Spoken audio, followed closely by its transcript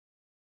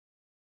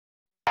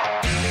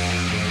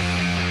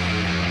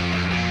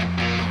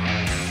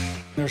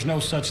There's no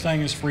such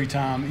thing as free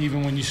time,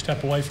 even when you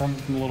step away from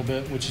it a little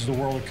bit, which is the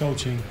world of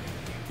coaching.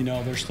 You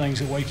know, there's things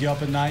that wake you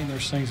up at night and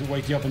there's things that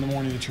wake you up in the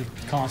morning that you're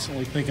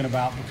constantly thinking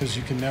about because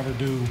you can never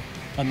do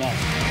enough.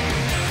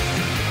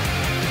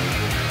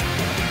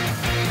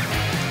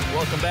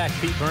 Welcome back.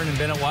 Pete Byrne and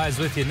Bennett Wise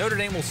with you. Notre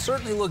Dame will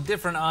certainly look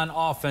different on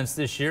offense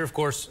this year. Of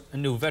course, a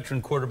new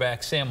veteran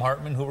quarterback, Sam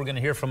Hartman, who we're going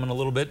to hear from in a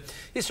little bit.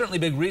 He's certainly a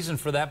big reason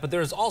for that, but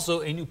there's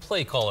also a new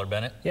play caller,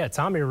 Bennett. Yeah,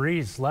 Tommy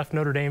Rees left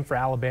Notre Dame for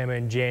Alabama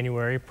in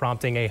January,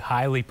 prompting a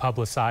highly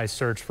publicized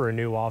search for a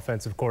new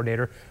offensive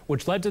coordinator,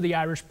 which led to the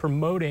Irish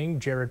promoting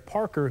Gerad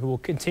Parker, who will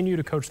continue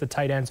to coach the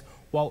tight ends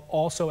while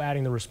also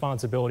adding the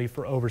responsibility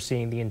for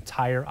overseeing the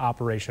entire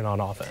operation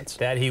on offense.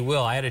 That he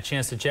will. I had a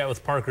chance to chat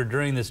with Parker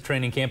during this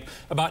training camp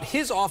about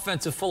his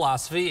offensive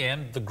philosophy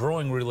and the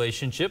growing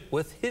relationship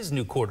with his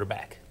new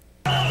quarterback.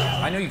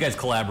 I know you guys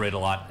collaborate a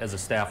lot as a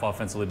staff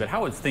offensively, but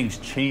how have things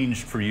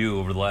changed for you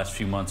over the last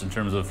few months in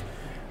terms of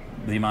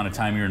the amount of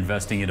time you're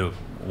investing into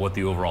what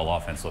the overall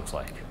offense looks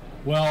like?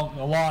 Well,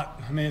 a lot.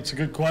 I mean, it's a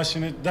good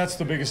question. That's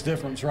the biggest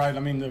difference, right?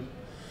 I mean,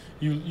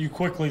 you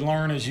quickly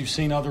learn as you've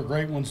seen other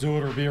great ones do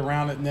it or be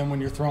around it, and then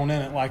when you're thrown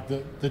in it, like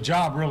the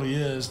job really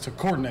is to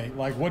coordinate.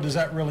 Like, what does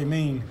that really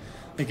mean?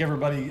 I think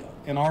everybody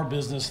in our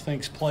business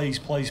thinks plays,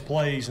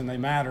 and they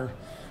matter,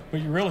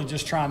 but you're really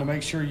just trying to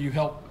make sure you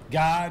help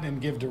guide and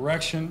give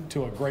direction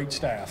to a great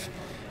staff.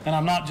 And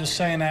I'm not just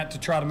saying that to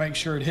try to make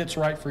sure it hits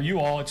right for you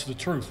all, it's the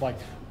truth. Like,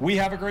 we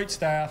have a great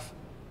staff,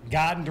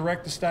 guide and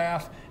direct the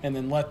staff, and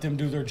then let them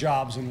do their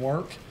jobs and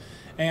work.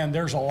 And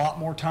there's a lot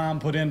more time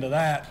put into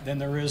that than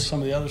there is some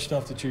of the other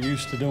stuff that you're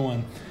used to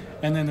doing.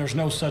 And then there's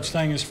no such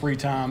thing as free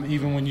time,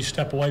 even when you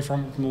step away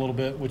from it a little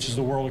bit, which is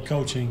the world of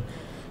coaching.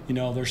 You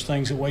know, there's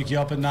things that wake you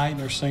up at night and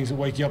there's things that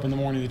wake you up in the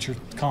morning that you're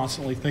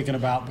constantly thinking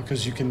about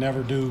because you can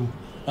never do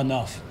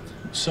enough.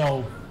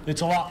 So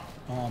it's a lot.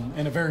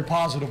 In a very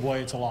positive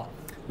way, it's a lot.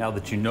 Now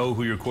that you know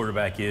who your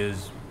quarterback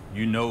is,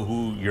 you know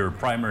who your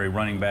primary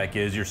running back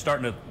is, you're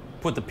starting to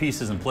put the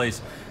pieces in place.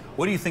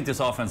 What do you think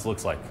this offense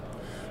looks like?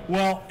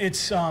 Well,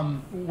 it's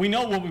we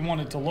know what we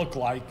want it to look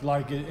like.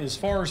 Like, as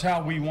far as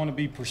how we want to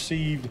be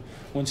perceived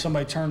when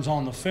somebody turns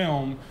on the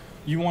film,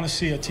 you want to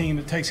see a team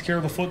that takes care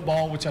of the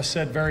football, which I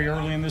said very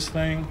early in this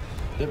thing,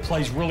 that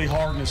plays really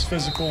hard and is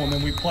physical, and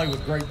then we play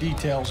with great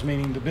details,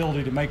 meaning the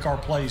ability to make our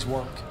plays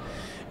work.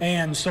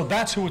 And so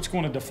that's who it's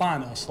going to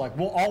define us. Like,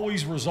 we'll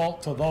always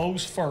resort to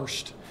those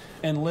first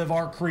and live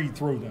our creed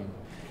through them.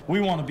 We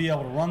want to be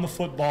able to run the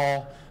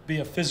football, be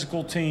a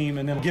physical team,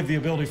 and then give the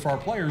ability for our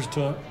players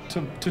to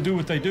do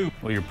what they do.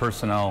 Well, your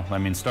personnel, I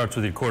mean, starts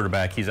with your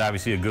quarterback. He's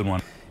obviously a good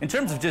one. In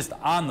terms of just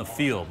on the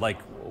field,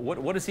 like,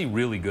 what is he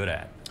really good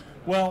at?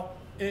 Well,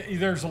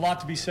 there's a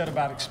lot to be said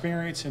about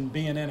experience and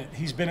being in it.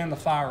 He's been in the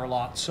fire a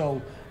lot. So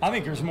I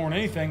think there's more than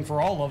anything for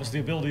all of us the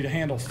ability to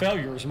handle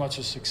failure as much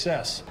as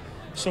success.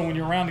 So when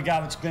you're around a guy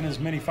that's been as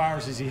many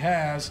fires as he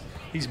has,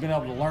 he's been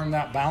able to learn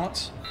that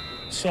balance.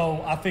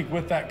 So I think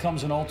with that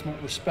comes an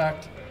ultimate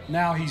respect.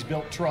 Now he's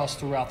built trust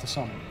throughout the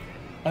summer.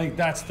 I think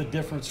that's the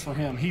difference for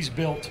him. He's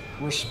built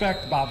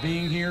respect by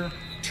being here.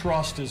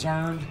 Trust is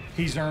earned.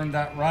 He's earned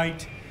that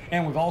right.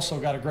 And we've also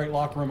got a great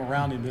locker room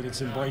around him that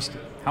it's embraced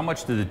it. How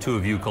much do the two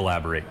of you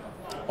collaborate?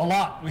 A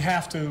lot. We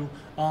have to.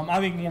 I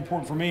think more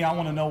important for me, I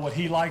want to know what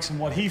he likes and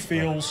what he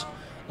feels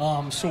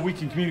so we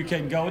can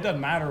communicate and go. It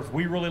doesn't matter if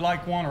we really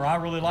like one or I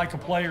really like a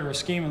player or a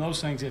scheme and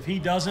those things. If he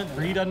doesn't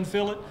or he doesn't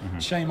feel it,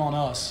 shame on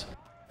us.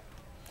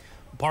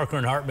 Parker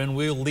and Hartman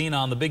will lean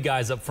on the big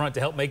guys up front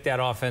to help make that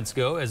offense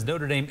go as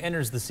Notre Dame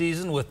enters the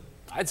season with,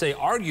 I'd say,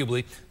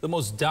 arguably the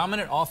most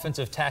dominant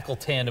offensive tackle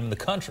tandem in the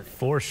country.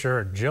 For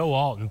sure. Joe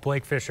Alt and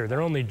Blake Fisher,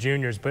 they're only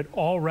juniors, but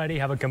already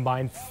have a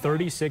combined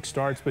 36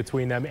 starts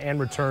between them and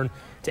return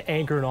to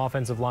anchor an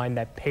offensive line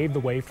that paved the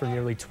way for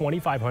nearly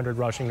 2,500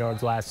 rushing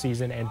yards last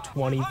season and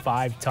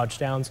 25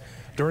 touchdowns.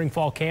 During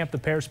fall camp, the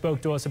pair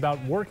spoke to us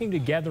about working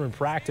together in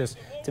practice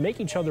to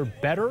make each other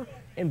better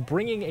and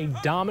bringing a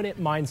dominant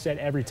mindset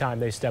every time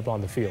they step on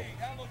the field.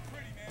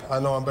 I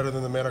know I'm better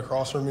than the man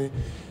across from me.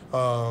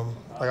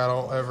 Like, I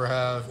don't ever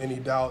have any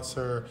doubts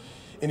or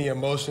any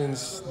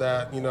emotions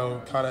that, you know,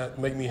 kind of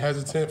make me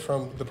hesitant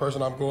from the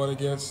person I'm going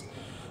against.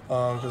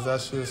 Because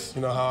that's just,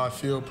 you know, how I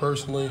feel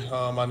personally.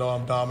 I know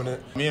I'm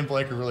dominant. Me and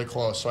Blake are really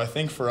close, so I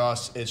think for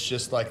us it's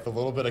just like the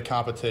little bit of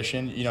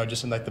competition, you know,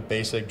 just in like the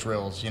basic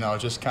drills, you know,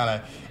 just kind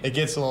of, it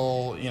gets a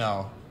little, you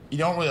know, you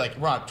don't really like,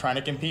 we're not trying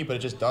to compete, but it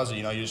just does it,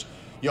 you know,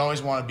 you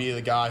always want to be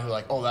the guy who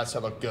like, oh, that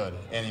set looked good.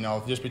 And, you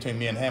know, just between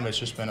me and him, it's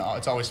just been,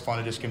 it's always fun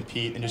to just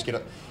compete and just get a,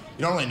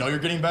 you don't really know you're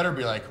getting better, but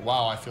you're like,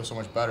 wow, I feel so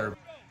much better.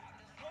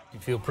 You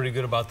feel pretty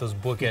good about those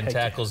bookend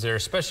tackles there,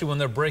 especially when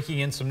they're breaking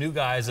in some new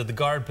guys at the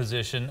guard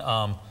position.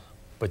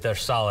 But they're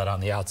solid on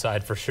the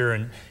outside for sure.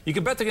 And you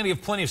can bet they're going to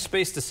give plenty of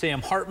space to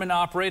Sam Hartman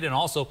operate and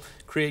also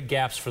create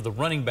gaps for the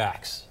running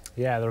backs.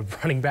 Yeah, the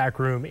running back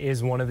room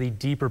is one of the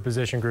deeper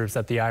position groups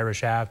that the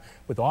Irish have,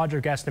 with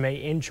Audric Estime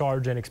in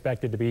charge and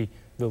expected to be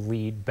the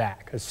lead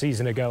back. A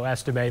season ago,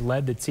 Estime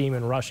led the team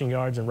in rushing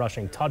yards and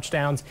rushing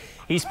touchdowns.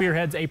 He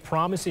spearheads a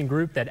promising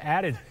group that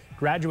added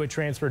Graduate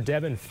transfer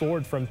Devin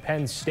Ford from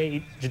Penn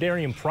State.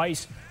 Jadarian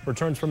Price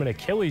returns from an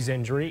Achilles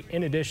injury,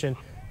 in addition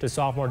to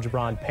sophomore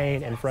Jabron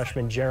Payne and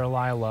freshman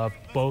Jeremiah Love,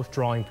 both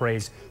drawing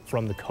praise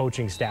from the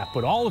coaching staff.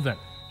 But all of them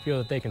feel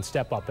that they can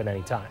step up at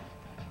any time.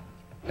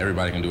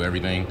 Everybody can do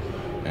everything,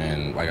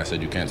 and like I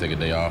said, you can't take a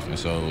day off, and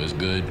so it's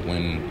good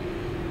when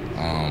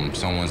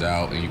someone's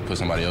out and you put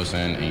somebody else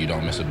in and you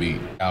don't miss a beat.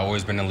 I've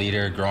always been a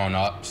leader growing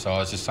up, so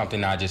it's just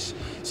something I just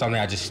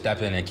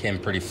step in and can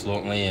pretty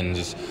fluently, and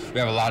we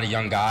have a lot of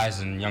young guys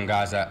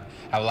that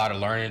have a lot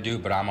of learning to do,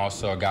 but I'm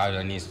also a guy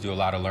that needs to do a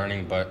lot of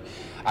learning. But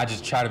I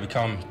just try to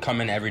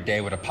come in every day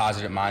with a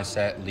positive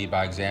mindset, lead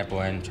by example,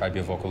 and try to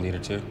be a vocal leader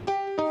too.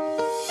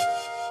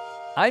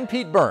 I'm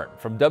Pete Byrne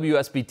from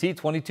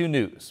WSBT-22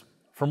 News.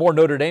 For more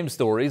Notre Dame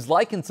stories,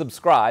 like and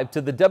subscribe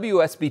to the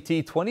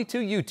WSBT-22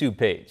 YouTube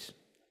page.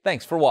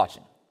 Thanks for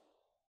watching.